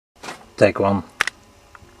take one.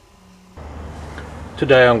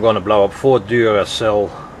 Today I'm going to blow up 4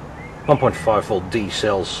 Duracell 1.5 volt D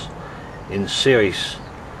cells in series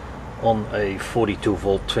on a 42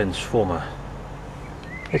 volt transformer.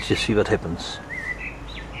 Let's just see what happens.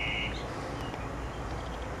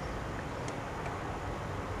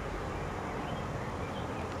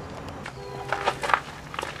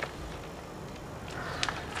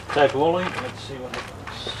 Tape rolling, let's see what happens.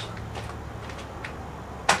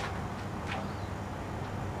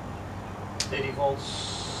 80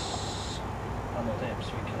 volts, 100 amps,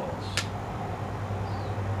 3 kilowatts.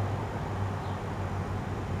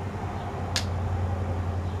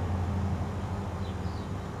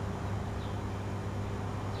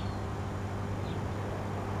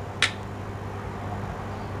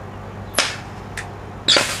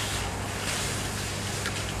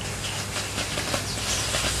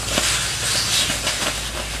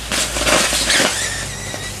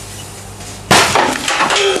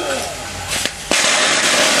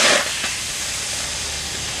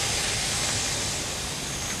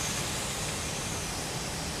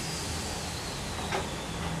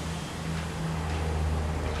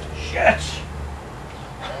 Shit!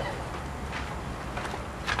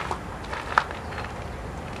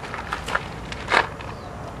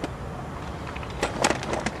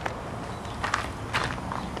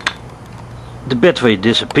 The battery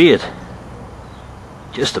disappeared.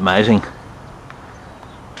 Just amazing.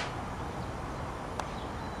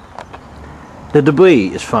 The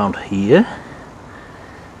debris is found here.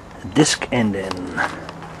 A disc, and then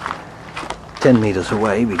 10 meters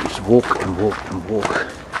away we just walk and walk and walk.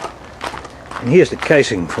 And here's the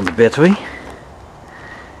casing from the battery.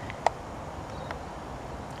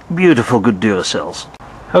 Beautiful, good Duracells.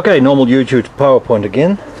 Okay, normal YouTube PowerPoint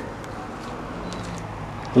again.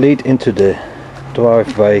 Lead into the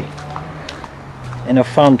driveway. And I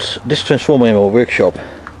found this transformer in my workshop.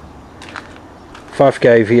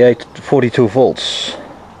 5k V8, 42 volts.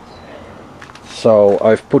 So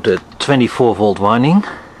I've put a 24 volt winding.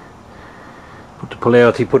 Put the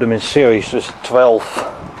polarity, put them in series with 12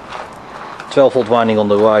 volt winding on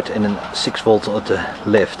the right and then 6 volts at the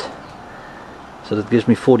left. So that gives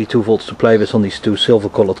me 42 volts to play with on these two silver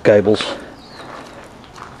colored cables.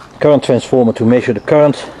 Current transformer to measure the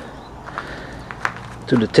current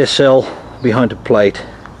to the test cell behind the plate.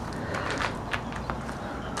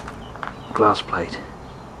 Glass plate.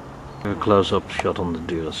 A close-up shot on the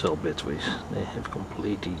Duracell batteries. They have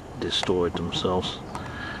completely destroyed themselves.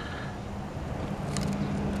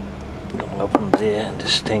 Open there,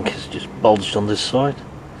 this tank is just bulged on this side.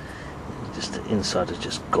 Just the inside is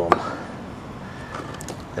just gone.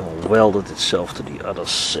 Then will welded itself to the other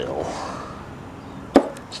cell.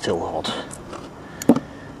 Still hot.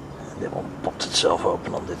 And then will popped itself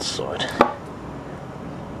open on this side.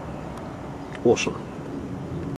 Awesome.